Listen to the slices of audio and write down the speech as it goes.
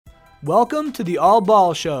Welcome to the All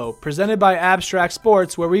Ball Show, presented by Abstract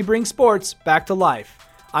Sports, where we bring sports back to life.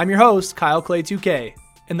 I'm your host, Kyle Clay 2K.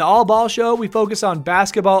 In the All Ball Show, we focus on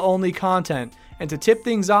basketball-only content, and to tip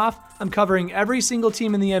things off, I'm covering every single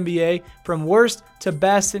team in the NBA from worst to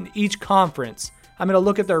best in each conference. I'm going to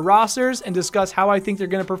look at their rosters and discuss how I think they're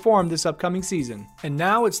going to perform this upcoming season. And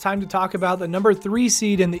now it's time to talk about the number 3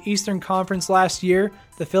 seed in the Eastern Conference last year,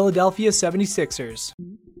 the Philadelphia 76ers.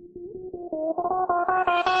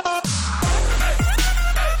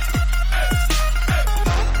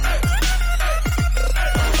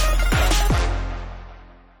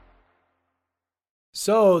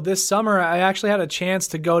 So this summer, I actually had a chance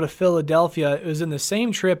to go to Philadelphia. It was in the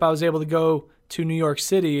same trip I was able to go to New York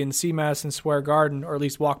City and see Madison Square Garden, or at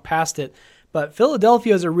least walk past it. But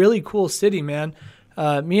Philadelphia is a really cool city, man.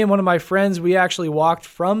 Me and one of my friends, we actually walked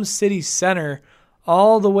from City Center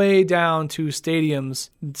all the way down to stadiums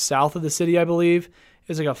south of the city, I believe.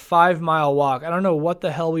 It's like a 5-mile walk. I don't know what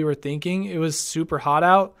the hell we were thinking. It was super hot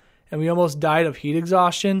out, and we almost died of heat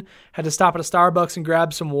exhaustion. Had to stop at a Starbucks and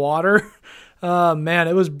grab some water. Man,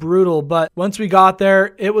 it was brutal. But once we got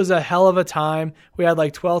there, it was a hell of a time. We had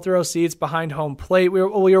like 12th row seats behind home plate. We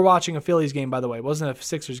were watching a Phillies game, by the way. It wasn't a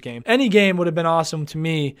Sixers game. Any game would have been awesome to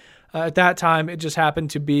me. At that time, it just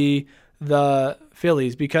happened to be the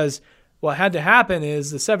Phillies, because what had to happen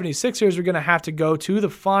is the 76ers were going to have to go to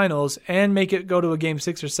the finals and make it go to a game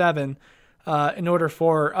 6 or 7 in order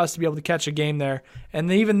for us to be able to catch a game there.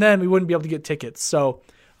 And even then, we wouldn't be able to get tickets. So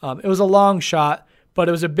it was a long shot. But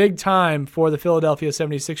it was a big time for the Philadelphia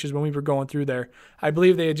 76ers when we were going through there. I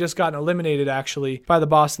believe they had just gotten eliminated, actually, by the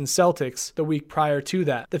Boston Celtics the week prior to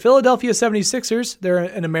that. The Philadelphia 76ers, they're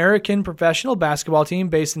an American professional basketball team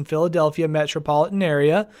based in Philadelphia metropolitan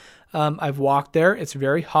area. I've walked there. It's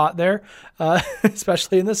very hot there,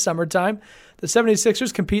 especially in the summertime. The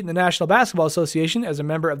 76ers compete in the National Basketball Association as a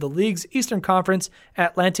member of the league's Eastern Conference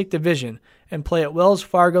Atlantic Division and play at Wells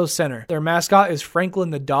Fargo Center. Their mascot is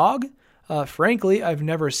Franklin the Dog. Frankly, I've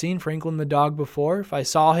never seen Franklin the Dog before. If I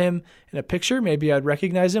saw him in a picture, maybe I'd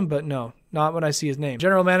recognize him, but no, not when I see his name.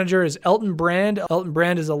 General manager is Elton Brand. Elton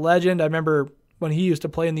Brand is a legend. I remember when he used to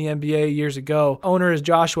play in the NBA years ago. Owner is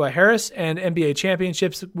Joshua Harris, and NBA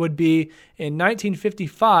championships would be in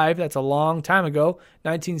 1955, that's a long time ago,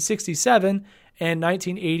 1967, and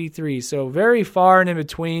 1983. So very far and in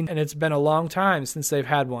between, and it's been a long time since they've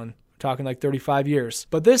had one. Talking like 35 years.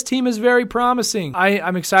 But this team is very promising.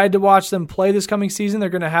 I'm excited to watch them play this coming season. They're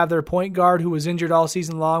going to have their point guard who was injured all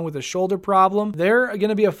season long with a shoulder problem. They're going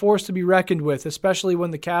to be a force to be reckoned with, especially when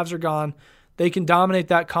the Cavs are gone. They can dominate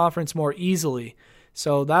that conference more easily.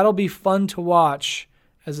 So that'll be fun to watch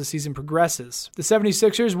as the season progresses. The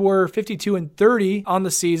 76ers were 52-30 on the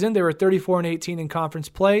season. They were 34-18 in conference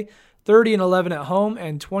play, 30-11 at home,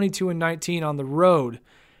 and 22-19 on the road.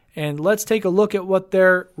 And let's take a look at what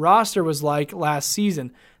their roster was like last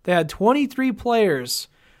season. They had 23 players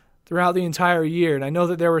throughout the entire year, and I know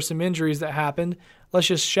that there were some injuries that happened. Let's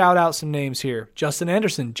just shout out some names here. Justin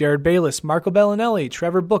Anderson, Jared Bayless, Marco Bellinelli,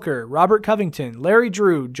 Trevor Booker, Robert Covington, Larry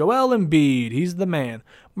Drew, Joel Embiid, he's the man.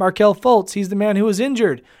 Markelle Fultz, he's the man who was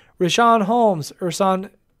injured. Richaun Holmes, Ersan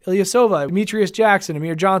Ilyasova, Demetrius Jackson,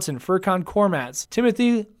 Amir Johnson, Furkan Korkmaz,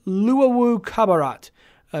 Timothy Luwawu-Cabarrot,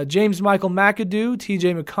 James Michael McAdoo,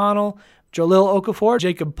 TJ McConnell, Jahlil Okafor,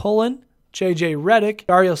 Jacob Pullen, JJ Redick,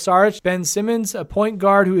 Dario Saric, Ben Simmons, a point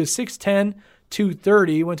guard who is 6'10",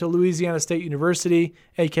 230, went to Louisiana State University,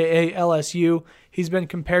 a.k.a. LSU. He's been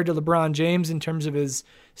compared to LeBron James in terms of his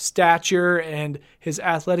stature and his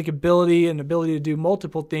athletic ability and ability to do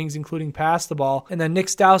multiple things, including pass the ball. And then Nick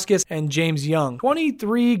Stauskas and James Young.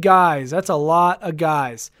 23 guys. That's a lot of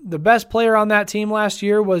guys. The best player on that team last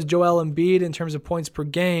year was Joel Embiid in terms of points per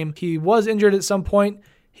game. He was injured at some point.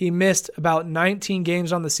 He missed about 19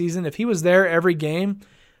 games on the season. If he was there every game,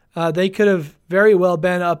 they could have very well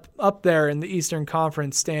been up there in the Eastern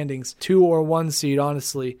Conference standings, 2 or 1 seed,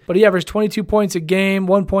 honestly. But he averaged 22 points a game,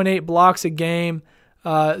 1.8 blocks a game,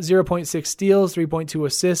 0.6 steals, 3.2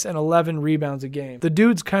 assists, and 11 rebounds a game. The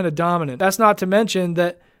dude's kind of dominant. That's not to mention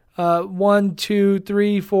that 1, 2,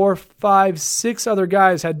 3, 4, 5, 6 other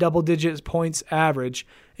guys had double-digit points average,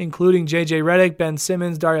 including JJ Redick, Ben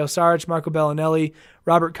Simmons, Dario Saric, Marco Bellinelli,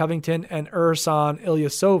 Robert Covington, and Ersan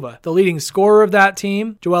Ilyasova. The leading scorer of that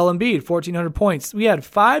team, Joel Embiid, 1,400 points. We had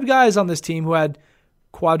 5 guys on this team who had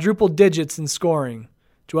quadruple digits in scoring.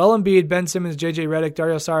 Joel Embiid, Ben Simmons, JJ Redick,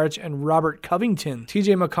 Dario Saric, and Robert Covington.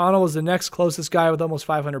 TJ McConnell was the next closest guy with almost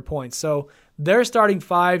 500 points. So their starting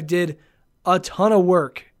 5 did a ton of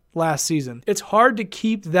work last season. It's hard to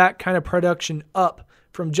keep that kind of production up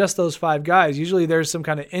from just those 5 guys. Usually there's some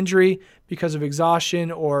kind of injury because of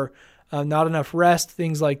exhaustion or not enough rest,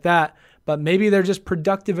 things like that. But maybe they're just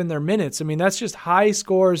productive in their minutes. I mean, that's just high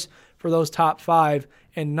scores for those top 5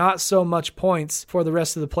 and not so much points for the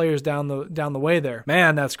rest of the players down the way there.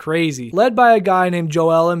 Man, that's crazy. Led by a guy named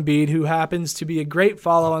Joel Embiid, who happens to be a great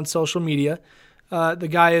follow on social media. The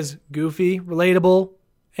guy is goofy, relatable,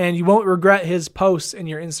 and you won't regret his posts in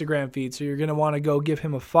your Instagram feed, so you're going to want to go give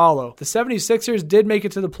him a follow. The 76ers did make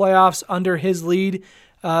it to the playoffs under his lead.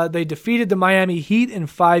 They defeated the Miami Heat in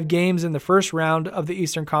 5 games in the first round of the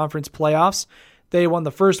Eastern Conference playoffs. They won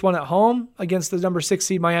the first one at home against the number 6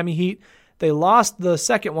 seed Miami Heat. They lost the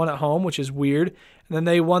second one at home, which is weird, and then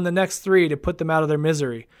they won the next 3 to put them out of their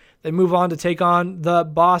misery. They move on to take on the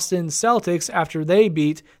Boston Celtics after they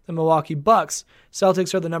beat the Milwaukee Bucks.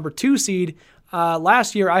 Celtics are the number 2 seed.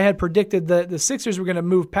 Last year, I had predicted that the Sixers were going to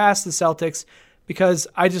move past the Celtics because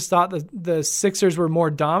I just thought the Sixers were more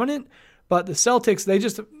dominant, but the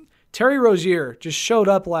Celtics, Terry Rozier just showed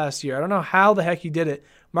up last year. I don't know how the heck he did it.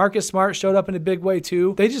 Marcus Smart showed up in a big way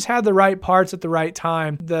too. They just had the right parts at the right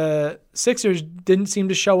time. The Sixers didn't seem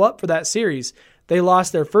to show up for that series. They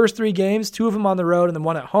lost their first 3 games, 2 of them on the road and then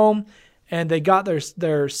 1 at home, and they got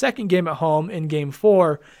their second game at home in Game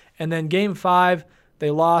 4, and then Game 5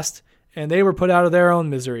 they lost, and they were put out of their own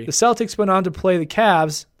misery. The Celtics went on to play the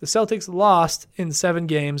Cavs. The Celtics lost in 7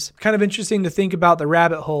 games. Kind of interesting to think about the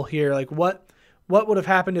rabbit hole here, like what would have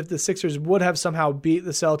happened if the Sixers would have somehow beat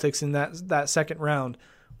the Celtics in that second round?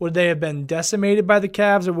 Would they have been decimated by the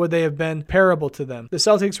Cavs, or would they have been comparable to them? The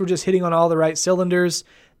Celtics were just hitting on all the right cylinders.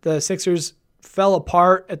 The Sixers fell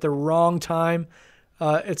apart at the wrong time.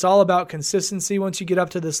 It's all about consistency once you get up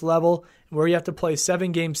to this level where you have to play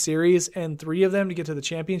 7-game series and 3 of them to get to the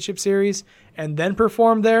championship series and then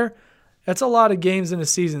perform there. That's a lot of games in a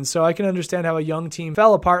season, so I can understand how a young team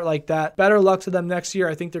fell apart like that. Better luck to them next year.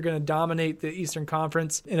 I think they're going to dominate the Eastern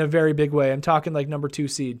Conference in a very big way. I'm talking like number 2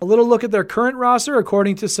 seed. A little look at their current roster,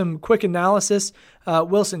 according to some quick analysis.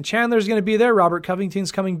 Wilson Chandler's going to be there. Robert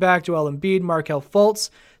Covington's coming back. Joel Embiid, Markelle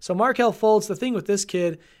Fultz. So Markelle Fultz, the thing with this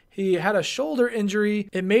kid, he had a shoulder injury.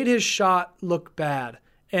 It made his shot look bad,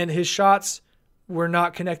 and his shots were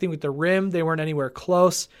not connecting with the rim. They weren't anywhere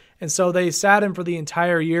close. And so they sat him for the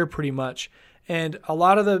entire year pretty much. And a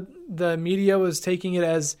lot of the media was taking it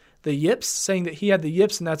as the yips, saying that he had the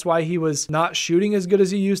yips and that's why he was not shooting as good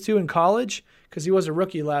as he used to in college, because he was a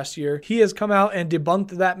rookie last year. He has come out and debunked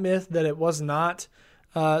that myth that it was not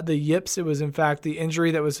the yips. It was, in fact, the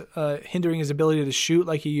injury that was hindering his ability to shoot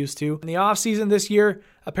like he used to. In the offseason this year,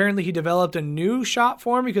 apparently he developed a new shot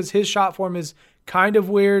form because his shot form is kind of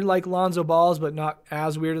weird like Lonzo Ball's, but not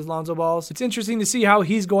as weird as Lonzo Ball's. It's interesting to see how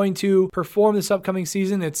he's going to perform this upcoming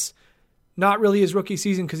season. It's not really his rookie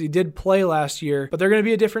season because he did play last year, but they're going to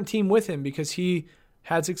be a different team with him because he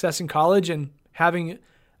had success in college, and having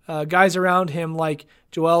guys around him like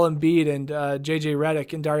Joel Embiid and JJ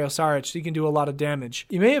Redick and Dario Saric, he can do a lot of damage.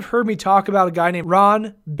 You may have heard me talk about a guy named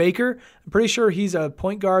Ron Baker. I'm pretty sure he's a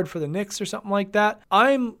point guard for the Knicks or something like that.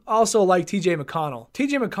 I'm also like TJ McConnell.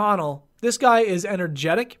 TJ McConnell, this guy is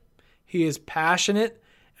energetic, he is passionate,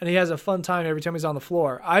 and he has a fun time every time he's on the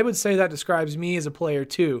floor. I would say that describes me as a player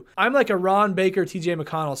too. I'm like a Ron Baker, TJ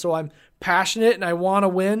McConnell, so I'm passionate and I want to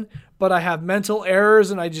win, but I have mental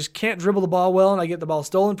errors and I just can't dribble the ball well and I get the ball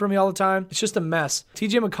stolen from me all the time. It's just a mess.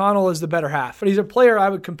 TJ McConnell is the better half, but he's a player I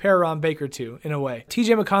would compare Ron Baker to in a way.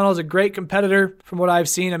 TJ McConnell is a great competitor from what I've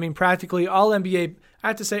seen. I mean, practically all NBA, I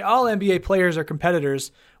have to say all NBA players are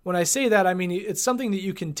competitors. When I say that, I mean it's something that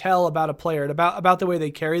you can tell about a player, about the way they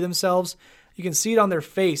carry themselves. You can see it on their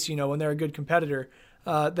face, when they're a good competitor.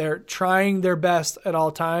 They're trying their best at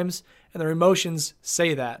all times, and their emotions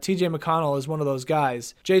say that. TJ McConnell is one of those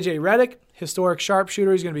guys. JJ Redick, historic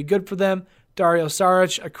sharpshooter, he's going to be good for them. Dario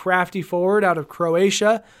Saric, a crafty forward out of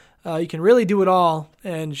Croatia. He can really do it all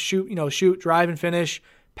and shoot, drive and finish,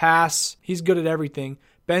 pass. He's good at everything.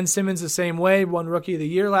 Ben Simmons the same way, won Rookie of the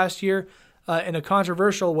Year last year. In a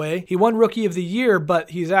controversial way. He won Rookie of the Year, but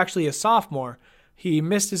he's actually a sophomore. He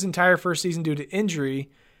missed his entire first season due to injury,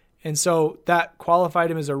 and so that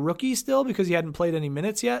qualified him as a rookie still because he hadn't played any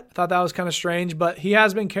minutes yet. I thought that was kind of strange, but he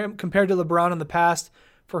has been compared to LeBron in the past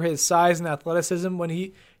for his size and athleticism.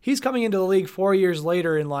 When he's coming into the league 4 years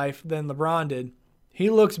later in life than LeBron did, he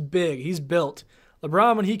looks big. He's built.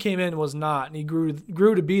 LeBron, when he came in, was not, and he grew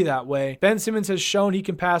to be that way. Ben Simmons has shown he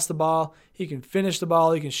can pass the ball, he can finish the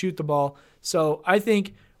ball, he can shoot the ball. So I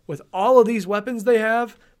think with all of these weapons they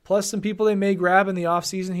have, plus some people they may grab in the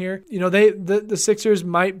offseason here, the Sixers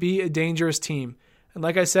might be a dangerous team. And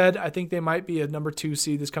like I said, I think they might be a number 2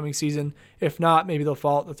 seed this coming season. If not, maybe they'll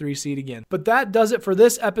fall at the 3 seed again. But that does it for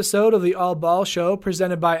this episode of the All Ball Show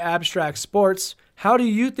presented by Abstract Sports. How do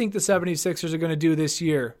you think the 76ers are going to do this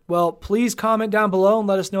year? Well, please comment down below and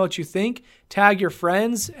let us know what you think. Tag your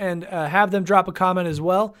friends and have them drop a comment as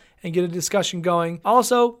well and get a discussion going.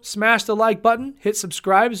 Also, smash the like button, hit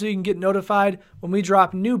subscribe so you can get notified when we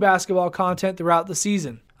drop new basketball content throughout the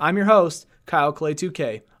season. I'm your host, Kyle Clay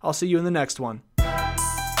 2K. I'll see you in the next one.